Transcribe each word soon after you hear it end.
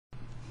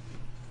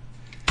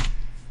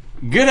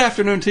Good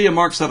afternoon to you.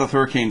 Mark Seth,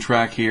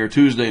 HurricaneTrack here.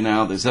 Tuesday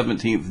now, the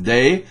 17th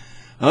day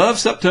of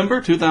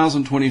September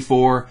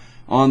 2024.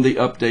 On the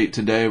update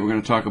today, we're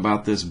going to talk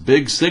about this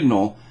big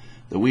signal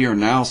that we are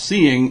now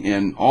seeing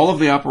in all of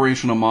the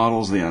operational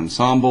models, the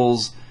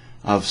ensembles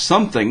of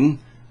something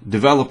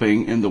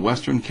developing in the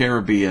Western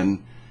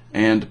Caribbean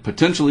and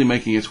potentially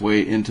making its way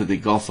into the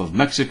Gulf of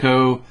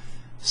Mexico.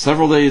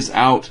 Several days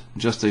out,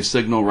 just a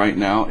signal right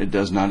now. It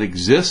does not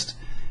exist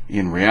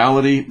in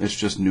reality. It's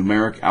just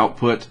numeric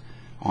output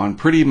on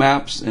pretty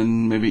maps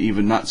and maybe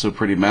even not so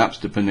pretty maps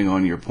depending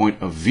on your point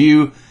of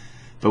view.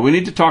 But we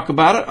need to talk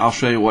about it. I'll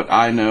show you what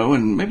I know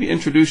and maybe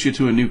introduce you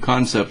to a new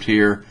concept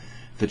here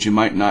that you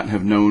might not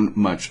have known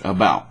much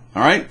about.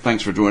 All right,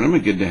 thanks for joining me.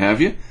 Good to have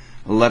you.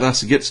 Let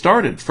us get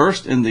started.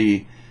 First, in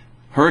the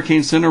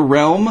Hurricane Center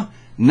realm,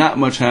 not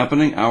much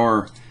happening.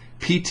 Our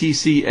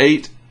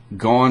PTC-8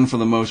 gone for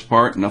the most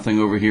part. Nothing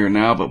over here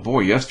now, but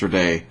boy,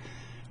 yesterday,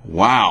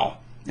 wow.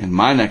 In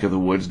my neck of the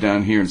woods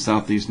down here in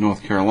southeast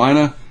North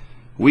Carolina,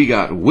 we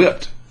got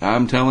whipped.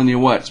 I'm telling you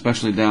what,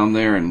 especially down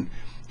there in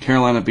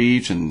Carolina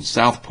Beach and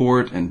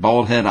Southport and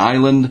Bald Head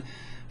Island,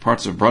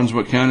 parts of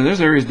Brunswick County.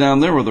 There's areas down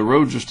there where the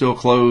roads are still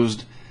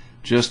closed.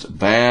 Just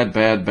bad,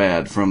 bad,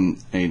 bad from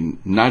a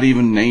not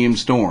even named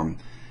storm.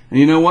 And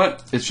you know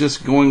what? It's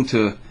just going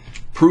to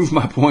prove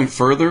my point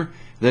further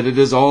that it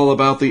is all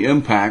about the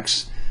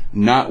impacts,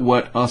 not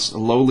what us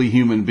lowly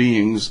human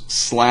beings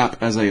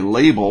slap as a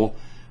label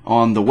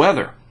on the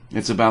weather.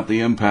 It's about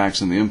the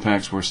impacts, and the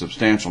impacts were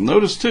substantial.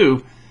 Notice,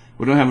 too,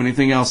 we don't have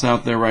anything else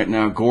out there right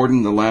now.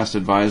 Gordon, the last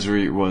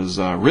advisory was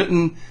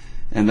written,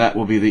 and that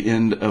will be the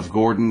end of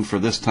Gordon for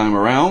this time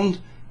around.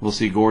 We'll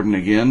see Gordon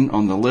again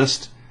on the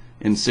list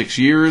in 6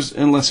 years,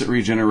 unless it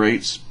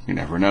regenerates. You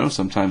never know.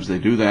 Sometimes they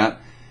do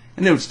that.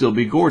 And it would still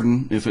be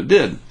Gordon if it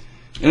did.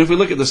 And if we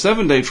look at the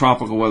 7-day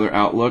tropical weather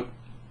outlook,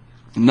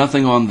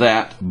 nothing on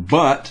that,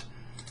 but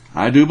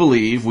I do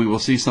believe we will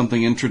see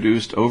something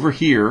introduced over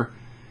here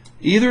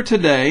either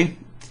today.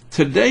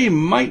 Today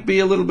might be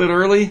a little bit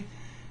early.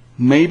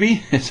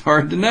 Maybe. It's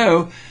hard to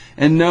know.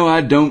 And no, I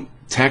don't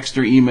text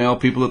or email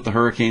people at the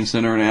Hurricane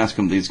Center and ask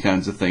them these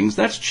kinds of things.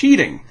 That's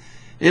cheating.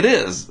 It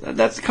is.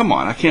 Come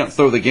on, I can't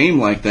throw the game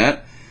like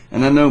that.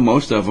 And I know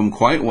most of them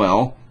quite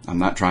well. I'm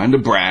not trying to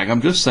brag.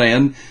 I'm just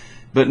saying.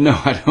 But no,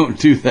 I don't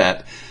do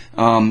that.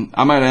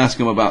 I might ask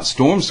them about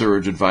storm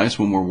surge advice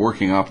when we're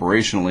working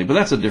operationally, but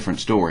that's a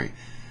different story.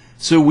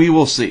 So we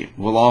will see.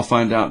 We'll all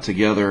find out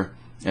together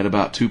at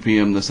about 2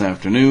 p.m. this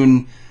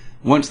afternoon.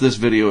 Once this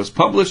video is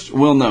published,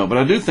 we'll know. But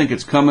I do think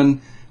it's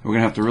coming. We're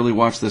going to have to really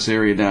watch this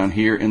area down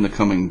here in the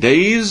coming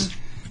days.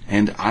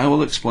 And I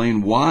will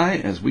explain why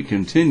as we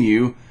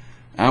continue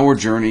our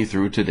journey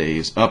through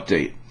today's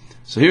update.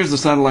 So here's the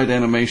satellite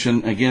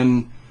animation.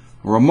 Again,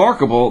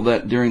 remarkable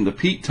that during the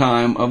peak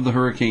time of the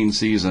hurricane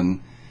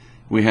season,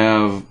 we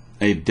have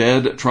a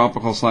dead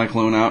tropical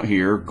cyclone out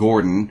here,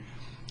 Gordon,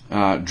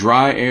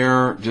 dry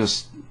air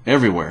just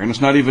everywhere. And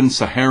it's not even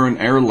Saharan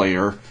air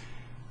layer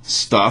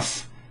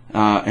stuff,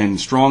 and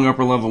strong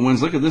upper level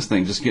winds. Look at this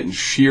thing just getting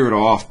sheared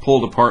off,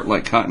 pulled apart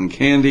like cotton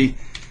candy.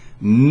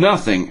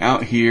 Nothing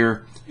out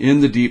here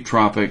in the deep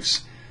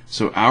tropics.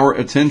 So our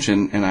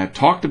attention, and I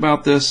talked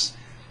about this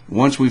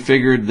once we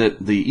figured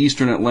that the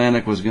eastern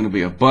Atlantic was going to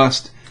be a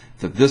bust,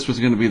 that this was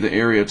going to be the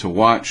area to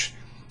watch.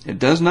 It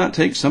does not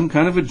take some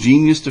kind of a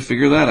genius to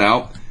figure that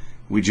out.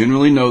 We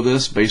generally know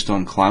this based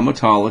on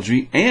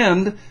climatology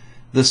and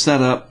the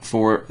setup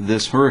for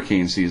this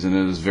hurricane season.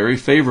 It is very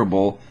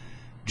favorable,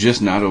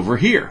 just not over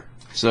here.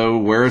 So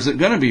where is it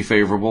going to be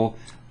favorable?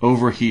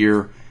 Over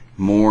here,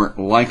 more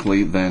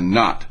likely than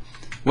not.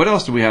 What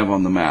else do we have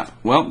on the map?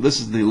 Well, this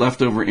is the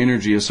leftover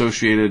energy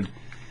associated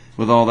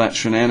with all that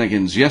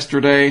shenanigans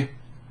yesterday.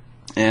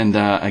 And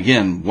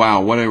again,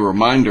 wow, what a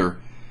reminder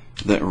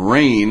that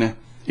rain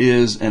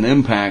is an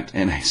impact,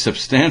 and a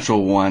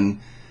substantial one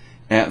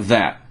at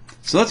that.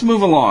 So let's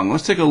move along.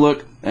 Let's take a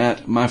look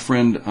at my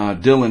friend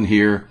Dylan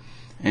here.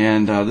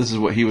 And this is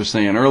what he was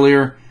saying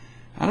earlier.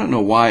 I don't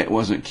know why it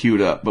wasn't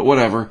queued up, but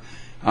whatever.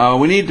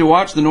 We need to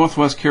watch the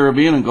Northwest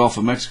Caribbean and Gulf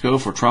of Mexico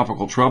for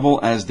tropical trouble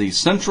as the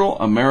Central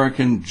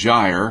American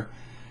Gyre,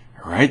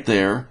 right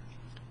there,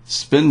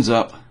 spins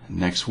up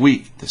next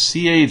week. The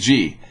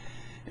CAG.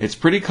 It's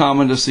pretty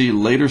common to see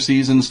later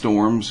season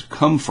storms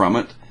come from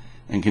it,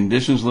 and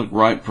conditions look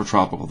ripe for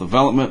tropical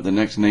development. The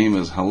next name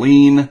is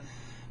Helene.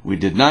 We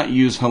did not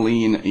use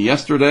Helene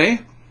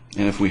yesterday,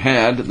 and if we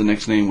had, the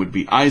next name would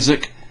be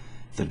Isaac,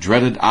 the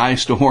dreaded I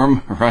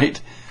storm, right?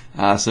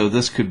 So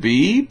this could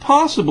be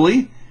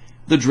possibly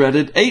the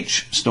dreaded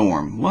H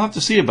storm. We'll have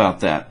to see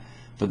about that.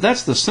 But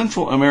that's the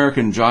Central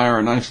American Gyre,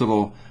 a nice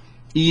little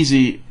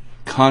easy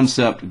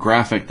concept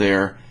graphic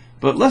there.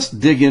 But let's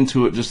dig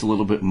into it just a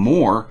little bit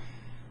more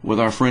with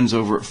our friends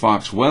over at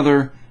Fox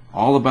Weather,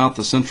 all about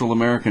the Central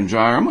American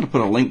Gyre. I'm going to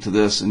put a link to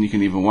this, and you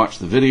can even watch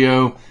the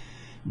video.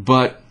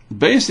 But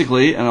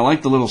basically, and I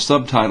like the little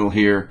subtitle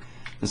here,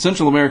 the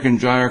Central American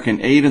Gyre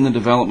can aid in the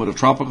development of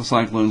tropical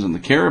cyclones in the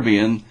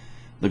Caribbean,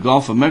 the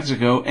Gulf of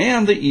Mexico,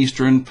 and the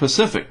Eastern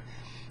Pacific.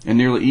 And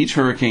nearly each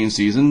hurricane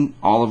season,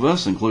 all of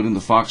us, including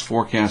the Fox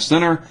Forecast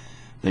Center,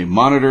 they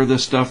monitor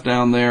this stuff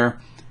down there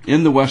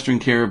in the Western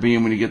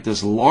Caribbean. When you get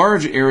this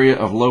large area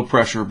of low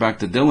pressure, back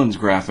to Dylan's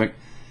graphic,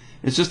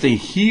 it's just a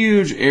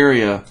huge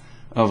area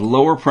of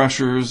lower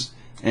pressures,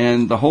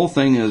 and the whole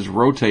thing is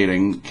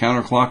rotating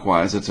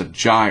counterclockwise. It's a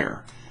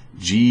gyre,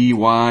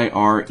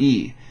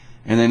 G-Y-R-E.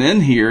 And then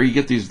in here, you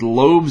get these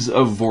lobes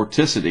of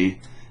vorticity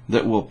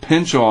that will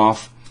pinch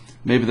off.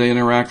 Maybe they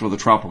interact with a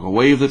tropical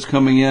wave that's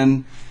coming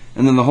in,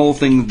 and then the whole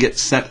thing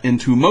gets set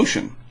into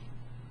motion.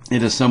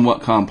 It is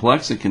somewhat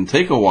complex. It can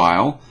take a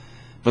while,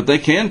 but they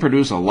can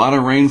produce a lot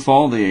of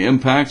rainfall. The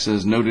impacts,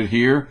 as noted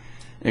here,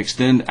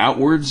 extend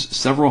outwards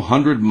several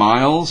hundred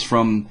miles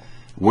from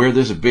where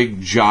this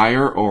big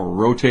gyre or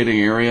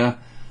rotating area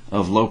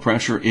of low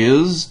pressure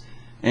is.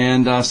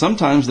 And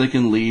sometimes they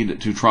can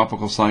lead to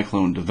tropical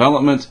cyclone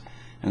development.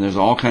 And there's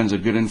all kinds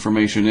of good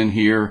information in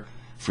here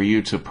for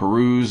you to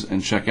peruse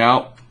and check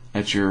out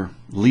at your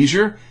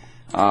leisure.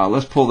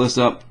 Let's pull this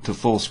up to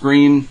full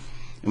screen,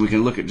 and we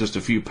can look at just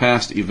a few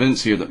past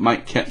events here that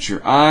might catch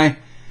your eye.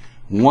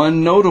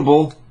 One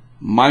notable,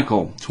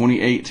 Michael,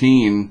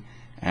 2018.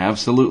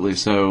 Absolutely.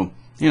 So,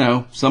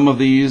 some of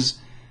these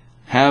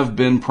have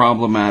been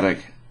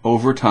problematic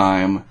over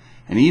time.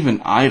 And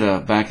even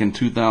Ida back in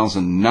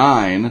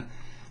 2009,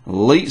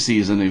 late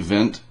season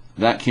event,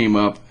 that came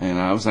up, and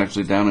I was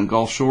actually down in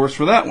Gulf Shores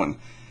for that one.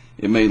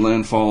 It made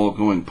landfall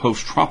going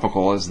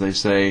post-tropical, as they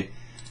say,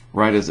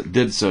 right as it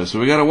did so. So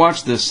we got to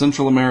watch this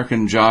Central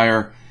American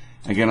Gyre.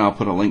 Again, I'll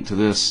put a link to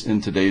this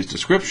in today's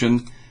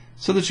description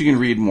so that you can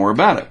read more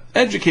about it.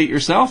 Educate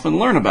yourself and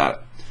learn about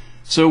it.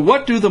 So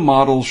what do the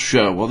models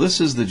show? Well,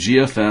 this is the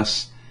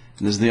GFS,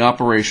 and this is the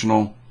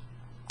operational,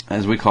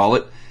 as we call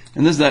it.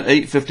 And this is that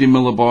 850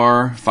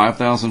 millibar,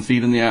 5,000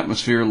 feet in the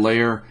atmosphere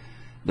layer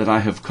that I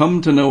have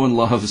come to know and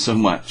love so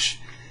much.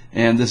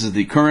 And this is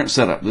the current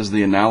setup. This is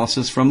the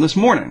analysis from this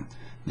morning.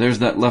 There's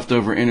that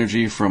leftover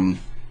energy from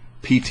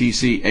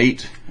PTC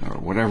 8, or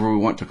whatever we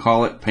want to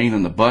call it, pain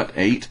in the butt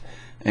 8.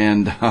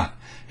 And,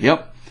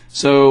 yep.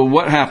 So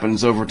what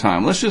happens over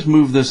time? Let's just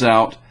move this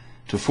out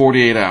to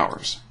 48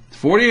 hours.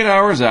 48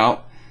 hours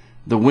out,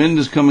 the wind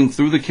is coming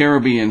through the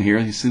Caribbean here.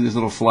 You see these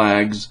little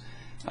flags,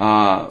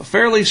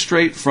 fairly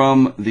straight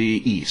from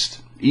the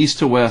east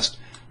to west,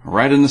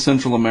 right into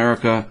Central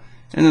America,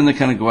 and then they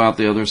kind of go out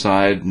the other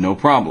side, no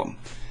problem.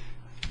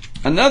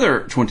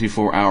 Another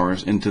 24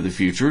 hours into the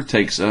future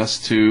takes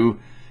us to,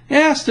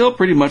 still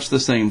pretty much the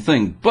same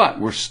thing, but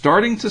we're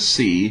starting to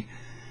see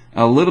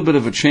a little bit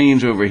of a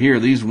change over here.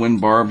 These wind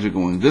barbs are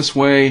going this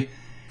way.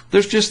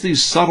 There's just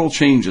these subtle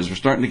changes. We're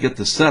starting to get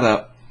the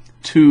setup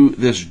to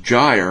this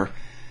gyre,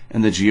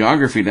 and the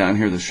geography down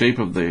here, the shape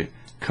of the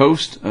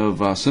coast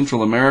of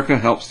Central America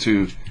helps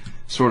to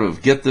sort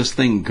of get this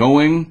thing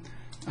going.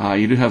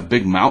 You do have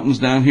big mountains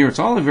down here. It's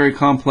all a very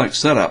complex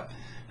setup.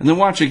 And then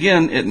watch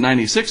again at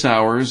 96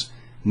 hours.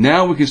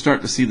 Now we can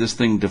start to see this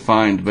thing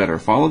defined better.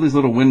 Follow these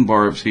little wind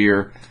barbs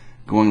here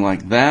going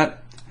like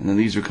that. And then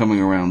these are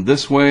coming around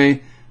this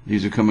way.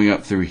 These are coming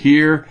up through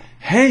here.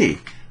 Hey,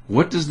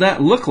 what does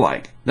that look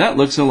like? That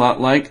looks a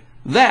lot like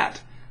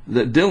that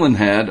Dylan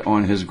had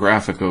on his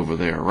graphic over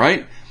there,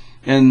 right?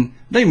 And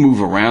they move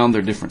around.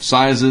 They're different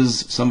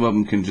sizes. Some of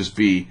them can just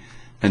be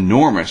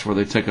enormous where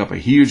they take up a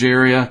huge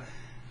area.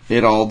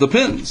 It all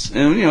depends.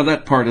 And,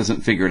 that part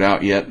isn't figured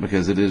out yet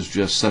because it is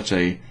just such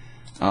an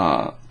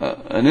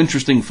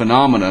interesting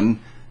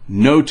phenomenon.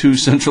 No two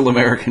Central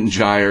American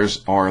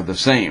gyres are the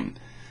same.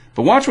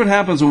 But watch what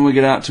happens when we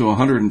get out to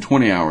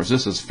 120 hours.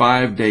 This is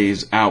 5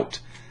 days out.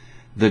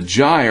 The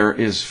gyre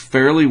is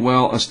fairly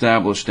well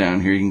established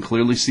down here. You can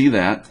clearly see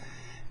that.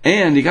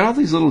 And you got all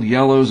these little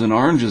yellows and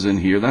oranges in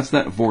here. That's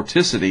that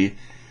vorticity,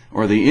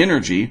 or the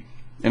energy.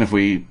 And if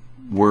we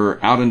were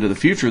out into the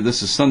future,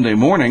 this is Sunday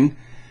morning,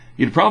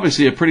 you'd probably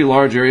see a pretty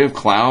large area of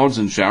clouds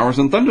and showers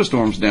and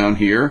thunderstorms down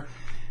here.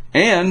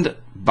 And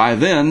by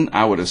then,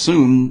 I would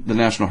assume the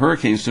National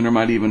Hurricane Center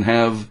might even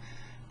have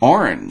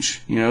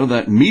orange,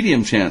 that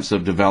medium chance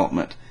of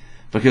development,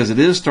 because it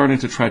is starting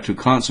to try to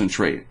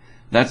concentrate.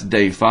 That's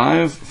day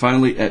 5.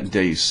 Finally, at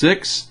day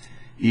 6,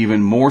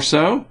 even more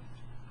so.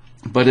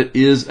 But it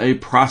is a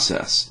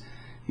process.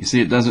 You see,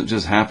 it doesn't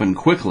just happen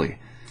quickly.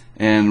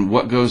 And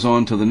what goes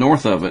on to the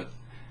north of it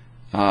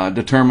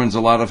determines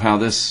a lot of how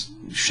this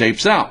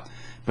shapes out.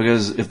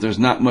 Because if there's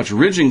not much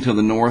ridging to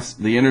the north,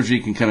 the energy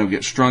can kind of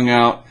get strung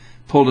out,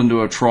 pulled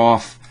into a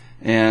trough,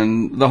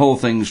 and the whole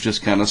thing's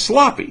just kind of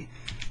sloppy.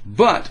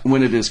 But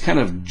when it is kind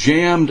of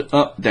jammed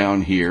up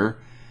down here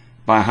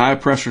by high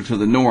pressure to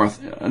the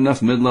north,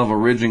 enough mid-level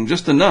ridging,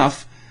 just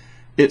enough,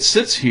 it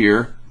sits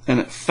here and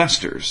it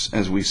festers,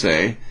 as we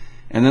say.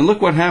 And then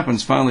look what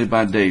happens finally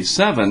by day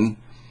 7.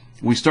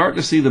 We start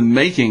to see the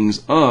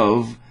makings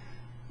of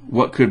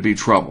what could be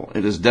trouble.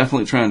 It is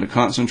definitely trying to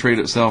concentrate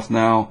itself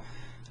now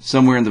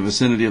somewhere in the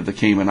vicinity of the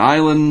Cayman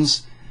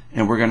Islands,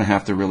 and we're going to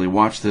have to really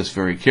watch this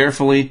very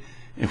carefully.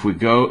 If we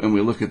go and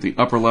we look at the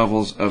upper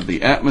levels of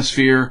the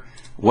atmosphere,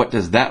 what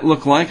does that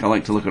look like? I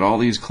like to look at all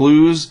these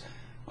clues.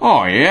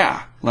 Oh,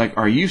 yeah. Like,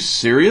 are you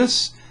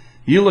serious?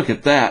 You look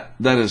at that,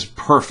 that is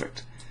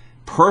perfect.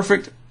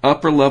 Perfect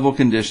upper level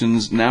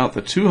conditions now at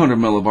the 200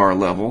 millibar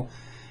level,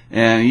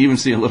 and you even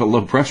see a little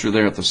low pressure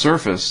there at the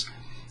surface.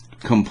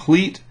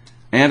 Complete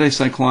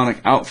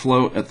anticyclonic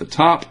outflow at the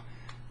top.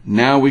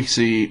 Now we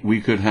see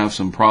we could have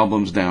some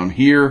problems down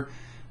here.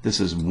 This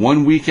is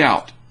 1 week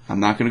out. I'm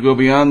not going to go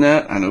beyond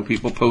that. I know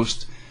people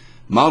post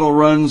model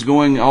runs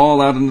going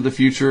all out into the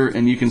future,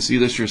 and you can see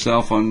this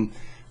yourself on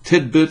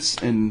Tidbits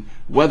and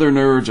Weather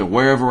Nerds or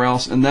wherever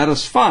else, and that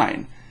is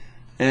fine.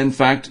 In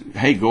fact,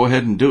 hey, go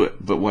ahead and do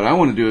it. But what I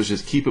want to do is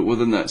just keep it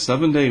within that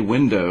 7-day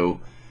window,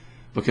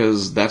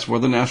 because that's where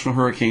the National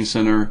Hurricane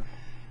Center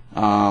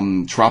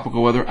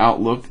tropical weather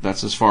outlook,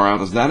 that's as far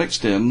out as that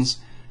extends.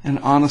 And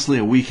honestly,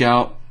 a week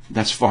out,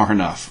 that's far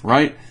enough,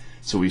 right?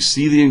 So we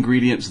see the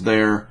ingredients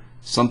there.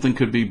 Something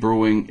could be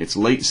brewing. It's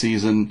late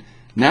season.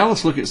 Now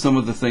let's look at some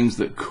of the things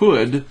that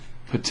could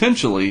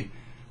potentially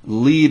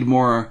lead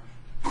more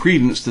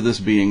credence to this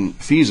being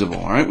feasible.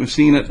 All right, we've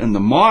seen it in the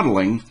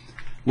modeling.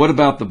 What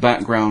about the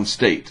background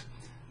state?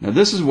 Now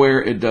this is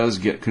where it does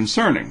get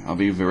concerning. I'll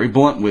be very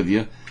blunt with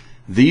you.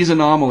 These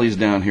anomalies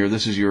down here,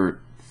 this is your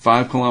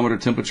 5-kilometer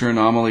temperature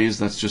anomalies.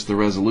 That's just the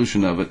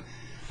resolution of it.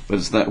 But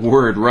it's that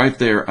word right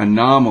there,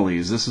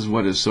 anomalies. This is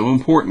what is so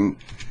important.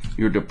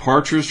 Your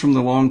departures from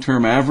the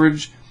long-term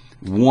average,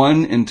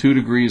 1 and 2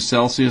 degrees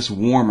Celsius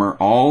warmer,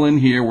 all in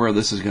here where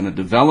this is going to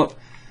develop.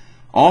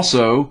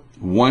 Also,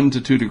 1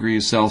 to 2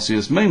 degrees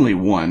Celsius, mainly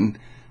 1,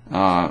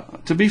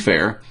 to be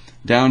fair,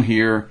 down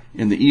here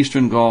in the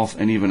Eastern Gulf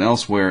and even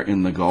elsewhere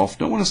in the Gulf.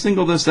 Don't want to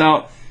single this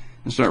out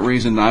and start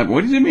raising an eyebrow.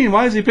 What does he mean?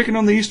 Why is he picking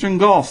on the Eastern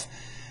Gulf?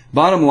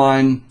 Bottom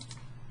line,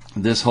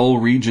 this whole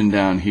region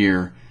down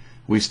here,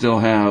 we still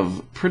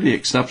have pretty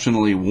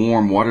exceptionally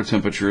warm water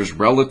temperatures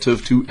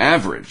relative to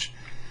average.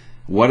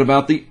 What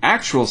about the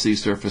actual sea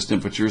surface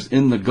temperatures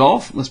in the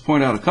Gulf? Let's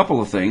point out a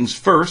couple of things.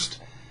 First,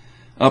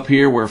 up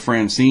here where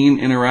Francine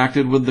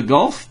interacted with the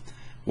Gulf,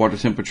 water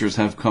temperatures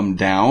have come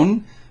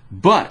down.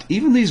 But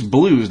even these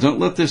blues, don't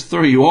let this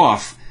throw you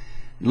off.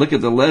 Look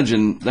at the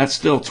legend, that's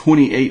still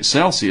 28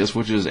 Celsius,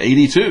 which is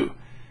 82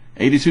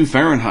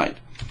 Fahrenheit.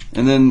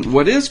 And then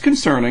what is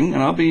concerning,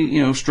 and I'll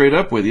be straight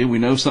up with you, we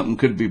know something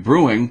could be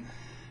brewing.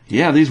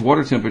 Yeah, these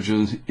water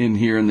temperatures in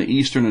here in the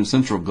eastern and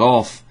central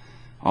Gulf,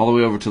 all the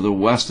way over to the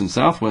west and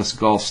southwest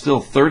Gulf, still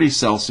 30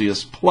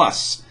 Celsius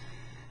plus.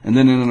 And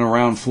then in and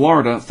around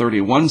Florida,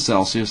 31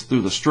 Celsius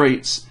through the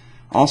Straits,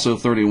 also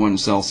 31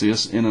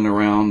 Celsius in and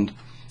around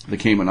the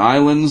Cayman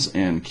Islands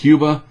and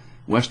Cuba,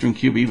 western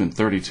Cuba, even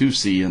 32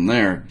 C in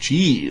there.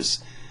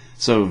 Geez.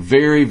 So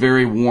very,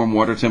 very warm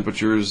water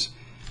temperatures,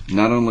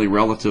 not only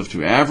relative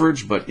to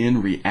average, but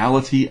in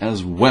reality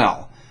as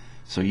well.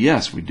 So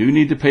yes, we do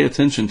need to pay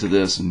attention to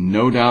this,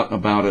 no doubt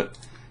about it,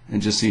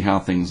 and just see how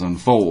things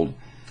unfold.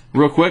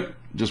 Real quick,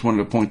 just wanted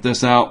to point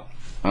this out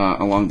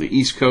along the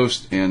East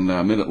Coast and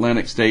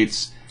Mid-Atlantic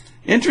states.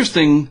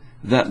 Interesting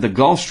that the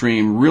Gulf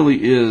Stream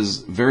really is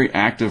very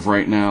active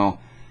right now.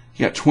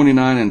 You got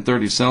 29 and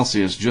 30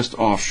 Celsius just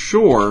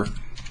offshore,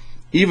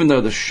 even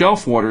though the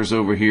shelf waters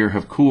over here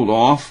have cooled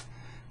off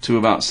to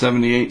about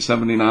 78,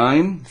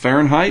 79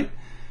 Fahrenheit.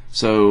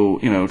 So,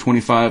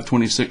 25,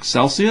 26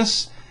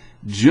 Celsius.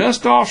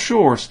 Just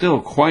offshore,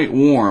 still quite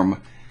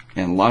warm,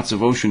 and lots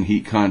of ocean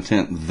heat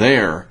content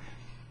there.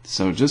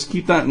 So just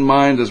keep that in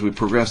mind as we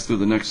progress through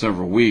the next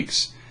several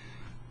weeks.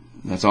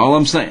 That's all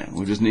I'm saying.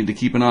 We just need to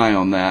keep an eye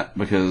on that,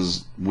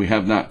 because we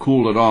have not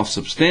cooled it off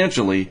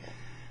substantially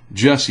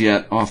just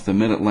yet off the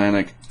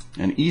Mid-Atlantic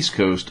and East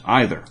Coast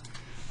either.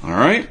 All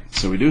right,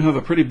 so we do have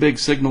a pretty big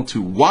signal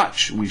to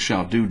watch. We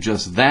shall do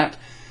just that.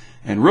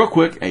 And real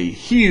quick, a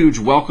huge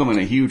welcome and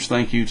a huge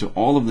thank you to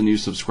all of the new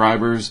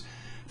subscribers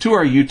to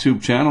our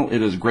YouTube channel.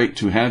 It is great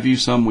to have you.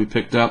 Some we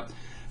picked up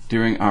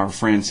during our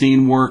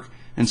Francine work,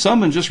 and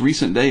some in just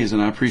recent days,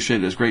 and I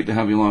appreciate it. It's great to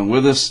have you along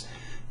with us.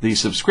 The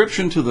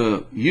subscription to the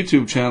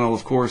YouTube channel,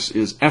 of course,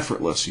 is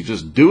effortless. You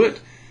just do it.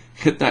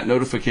 Hit that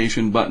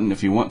notification button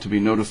if you want to be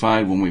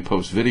notified when we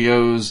post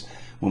videos,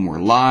 when we're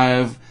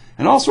live,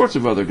 and all sorts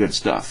of other good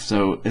stuff.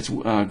 So it's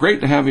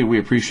great to have you. We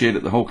appreciate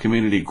it. The whole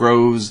community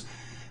grows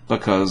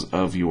because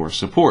of your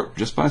support.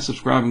 Just by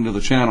subscribing to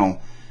the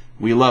channel,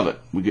 we love it.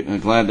 We're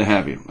glad to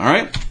have you. All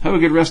right? Have a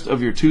good rest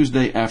of your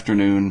Tuesday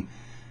afternoon.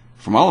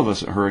 From all of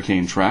us at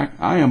HurricaneTrack,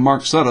 I am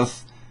Mark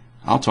Sudduth.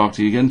 I'll talk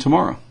to you again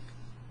tomorrow.